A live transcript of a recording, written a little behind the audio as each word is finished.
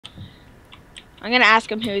I'm gonna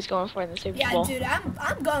ask him who he's going for in the Super Bowl. Yeah, dude,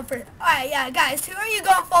 I'm going for. All right, yeah, guys, who are you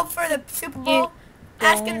going for the Super Bowl?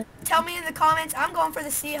 Tell me in the comments. I'm going for the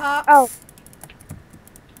Seahawks. Oh,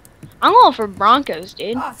 I'm going for Broncos,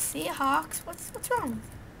 dude. Oh, Seahawks. What's wrong?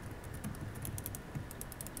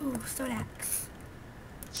 Ooh, Stone Axe.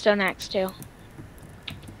 Stone Axe too.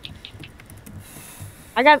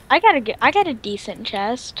 I got a decent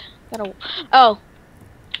chest. Oh.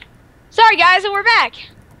 Sorry guys, and we're back.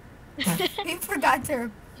 We forgot to.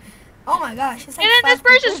 Oh my gosh! It's like and then this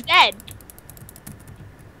person's dead.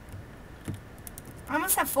 I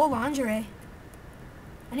must have full lingerie.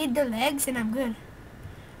 I need their legs, and I'm good.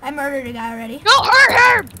 I murdered a guy already. Go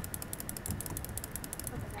hurt him!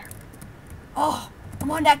 Oh, I'm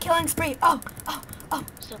on that killing spree. Oh.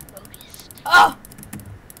 So focused. Oh.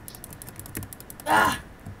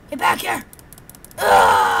 Get back here.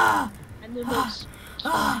 And the moose.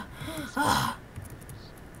 I'm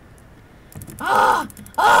on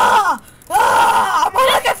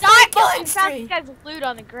like a killing spree. This guy's loot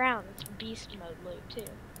on the ground. It's beast mode loot too.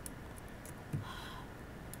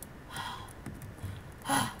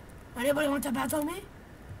 Anybody want to battle me?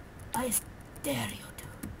 I dare you to.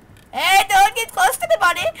 Hey, don't get close to me,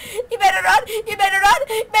 buddy. You better run. You better run.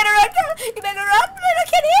 You better run. You better run, little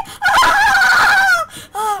kitty.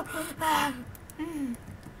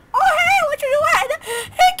 Oh, hey, what you doing?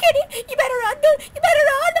 Hey, kitty, you better run, dude. You better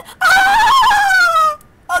run.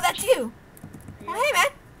 Oh, that's you. Oh, hey,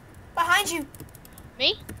 man. Behind you.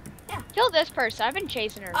 Me? Yeah. Kill this person. I've been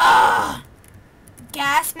chasing her.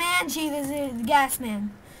 Gas man? Gee, this is the gas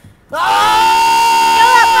man. Kill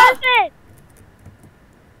that person!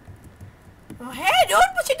 Oh, hey, dude,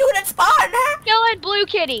 what you doing in spawn, huh? Killing Blue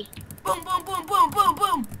Kitty. Boom, boom, boom, boom, boom,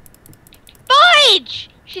 boom. Fudge!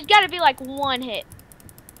 She's got to be like one hit.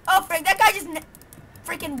 Oh, frick, that guy just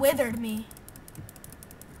freaking withered me.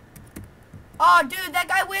 Oh, dude, that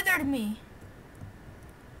guy withered me.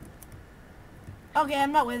 Okay,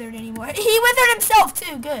 I'm not withered anymore. He withered himself,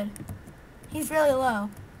 too. Good. He's really low.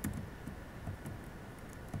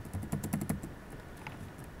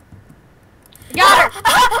 Got her!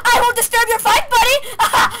 I won't disturb your fight, buddy!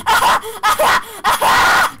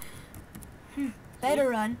 Better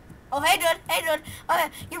run. Oh, hey, dude. Hey, dude. Okay,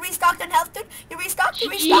 you restocked on health, dude? You restocked? You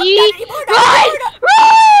restocked? Not anymore. Run!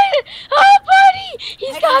 Run! Oh, buddy!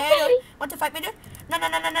 He's got me! Want to fight me, dude? No.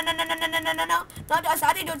 No,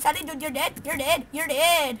 sorry, dude, you're dead. You're dead. You're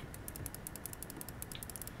dead.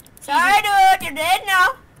 Sorry, dude, you're dead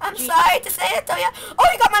now. I'm sorry to say it to you. Oh,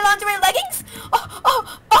 you got my lingerie leggings?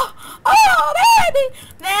 Oh, baby.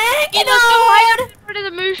 Thank you, dude. Let's go to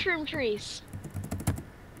the mushroom trees.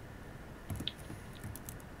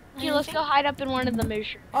 Okay, let's go hide up in one of the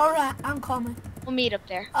mushrooms. Alright, I'm coming. We'll meet up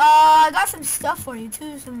there. I got some stuff for you,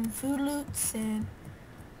 too. Some food loots and...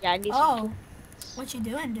 Yeah, I need some. What you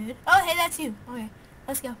doing, dude? Oh, hey, that's you. Okay,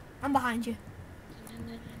 let's go. I'm behind you.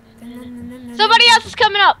 Somebody else is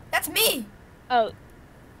coming up. That's me. Oh.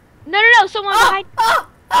 No, someone behind.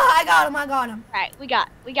 I got him. Alright, we got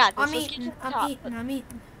this. I'm eating.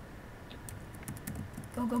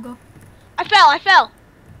 Go. I fell.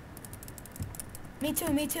 Me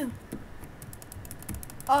too.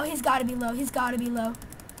 Oh, he's gotta be low.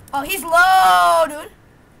 Oh, he's low, dude.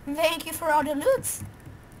 Thank you for all the loots.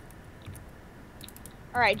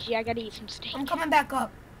 Alright, G, I gotta eat some steak. I'm coming back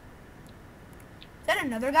up. Is that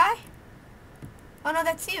another guy? Oh, no,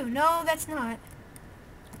 that's you. No, that's not.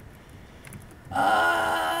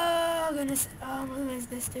 Oh, goodness. Who is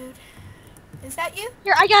this dude? Is that you?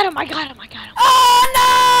 Here, I got him. Oh,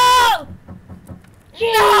 no!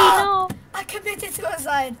 Gee, no! I committed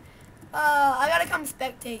suicide. I gotta come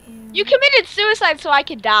spectate you. You committed suicide so I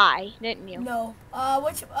could die, didn't you? No.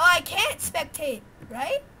 I can't spectate,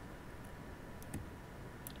 right?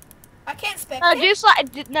 I can't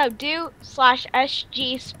spectate. Do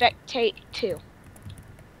 /SG spectate 2.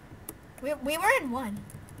 We were in 1.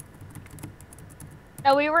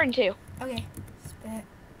 No, we were in 2. Okay.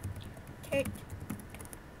 Spectate.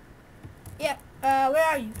 Yeah. Where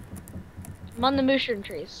are you? I'm on the mushroom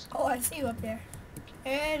trees. Oh, I see you up there.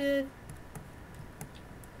 Hey, dude.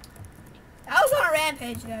 I was on a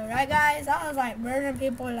rampage though, right, guys? I was like murdering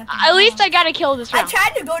people. Like at least I gotta kill this round. I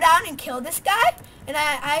tried to go down and kill this guy, and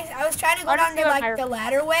I was trying to go down to like the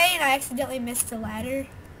ladder way, and I accidentally missed the ladder.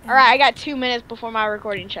 All right, I got 2 minutes before my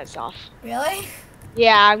recording shuts off. Really?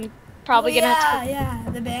 Yeah, I'm probably gonna have to. Yeah,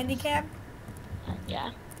 the Bandicam.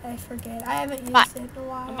 Yeah. I forget. I haven't used it in a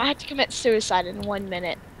while. I might have to commit suicide in 1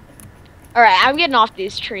 minute. All right, I'm getting off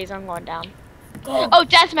these trees. I'm going down. Go. Oh,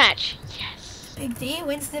 deathmatch. Yes. Big D?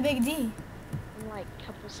 When's the Big D? In like a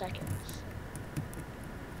couple seconds.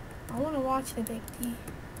 I want to watch the Big D.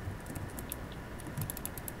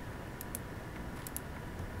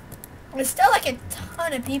 There's still like a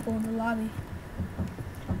ton of people in the lobby.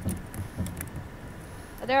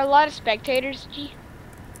 Are there a lot of spectators, G?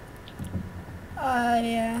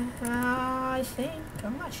 Yeah. I think.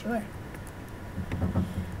 I'm not sure.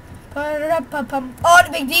 Oh,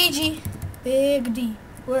 the Big D, G. Big D.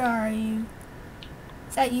 Where are you?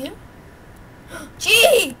 Is that you?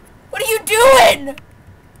 G! What are you doing?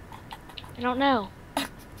 I don't know.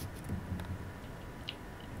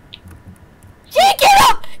 G, get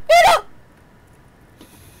up! Get up!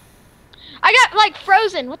 I got like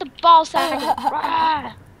frozen with the ball sack.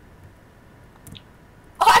 Rah.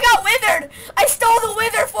 Oh, I got withered! I stole the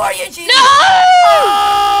wither for you, G! No! Oh!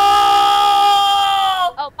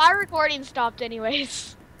 Oh, my recording stopped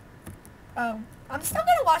anyways. Oh, I'm still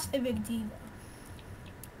gonna watch the Big D though.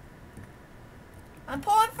 I'm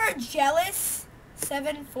pulling for Jealous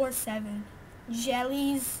 747.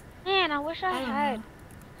 Jellies. Man, I wish I I don't had know.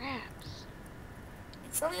 wraps.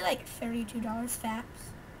 It's only like $32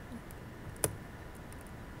 faps.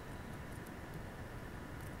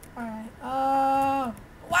 Alright. Oh.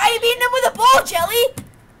 Why are you beating him with a ball, Jelly?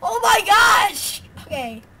 Oh my gosh.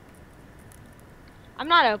 Okay. I'm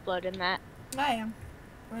not uploading that. I am.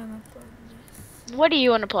 I'm uploading this. What do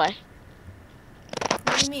you want to play?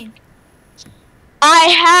 What do you mean? I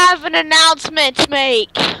have an announcement to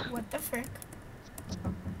make. What the frick?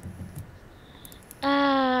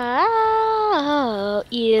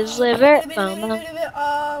 Is liver.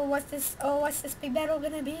 Oh, what's this? Oh, what's this big battle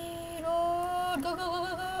gonna be? Oh, go, go, go,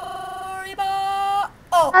 go, go, Reba.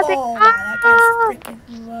 Oh, oh, wow, that guy's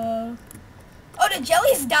freaking low. Oh, did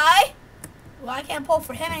Jellies die? Well, I can't pull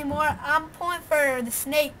for him anymore. I'm pulling for the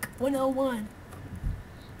Snake 101.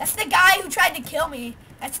 That's the guy who tried to kill me.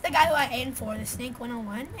 That's the guy who I aimed for, the Snake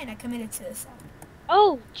 101, and I committed suicide.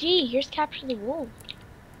 Oh, gee, here's Capture the Wolf.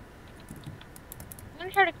 I'm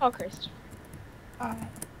gonna try to call Chris.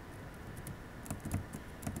 Alright.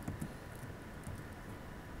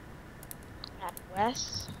 At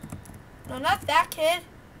West. No, not that kid.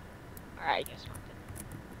 Alright, I guess not.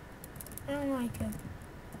 I don't like him.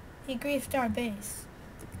 He griefed our base.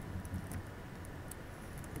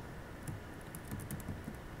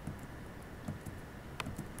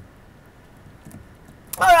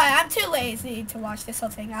 Alright, I'm too lazy to watch this whole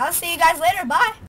thing. I'll see you guys later. Bye.